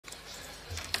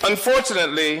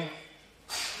Unfortunately,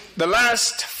 the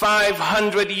last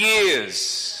 500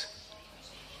 years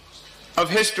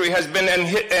of history has been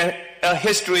a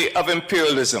history of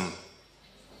imperialism.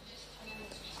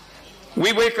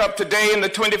 We wake up today in the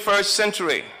 21st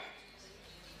century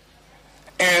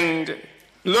and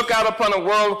look out upon a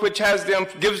world which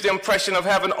gives the impression of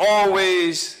having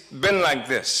always been like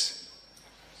this.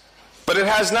 But it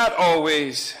has not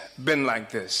always been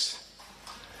like this.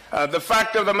 The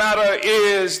fact of the matter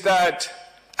is that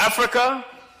Africa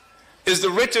is the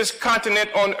richest continent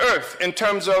on earth in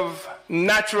terms of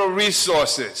natural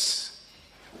resources.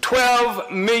 12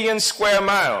 million square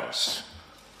miles.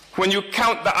 When you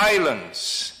count the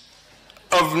islands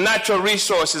of natural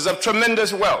resources, of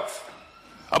tremendous wealth,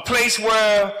 a place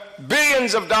where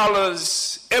billions of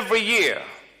dollars every year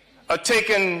are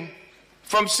taken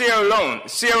from Sierra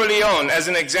Leone as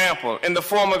an example, in the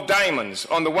form of diamonds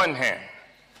on the one hand.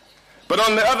 But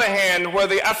on the other hand, where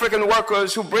the African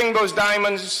workers who bring those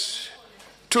diamonds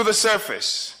to the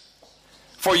surface,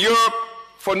 for Europe,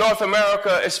 for North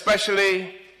America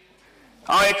especially,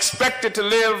 are expected to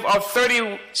live off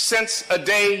 30 cents a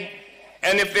day,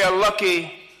 and if they're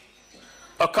lucky,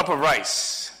 a cup of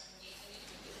rice.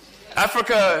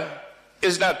 Africa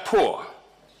is not poor.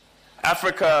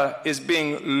 Africa is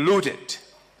being looted.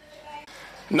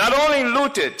 Not only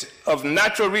looted of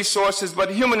natural resources, but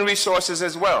human resources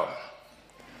as well.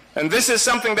 And this is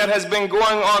something that has been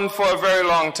going on for a very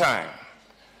long time.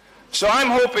 So I'm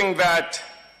hoping that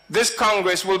this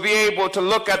Congress will be able to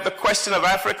look at the question of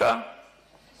Africa,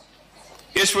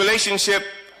 its relationship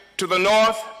to the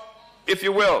North, if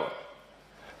you will,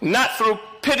 not through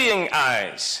pitying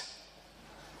eyes,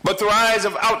 but through eyes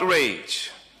of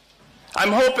outrage.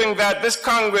 I'm hoping that this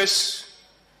Congress,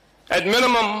 at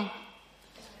minimum,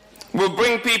 will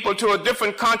bring people to a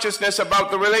different consciousness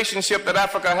about the relationship that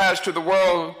Africa has to the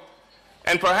world,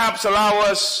 and perhaps allow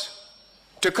us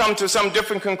to come to some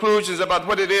different conclusions about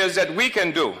what it is that we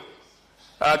can do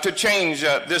to change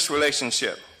this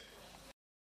relationship.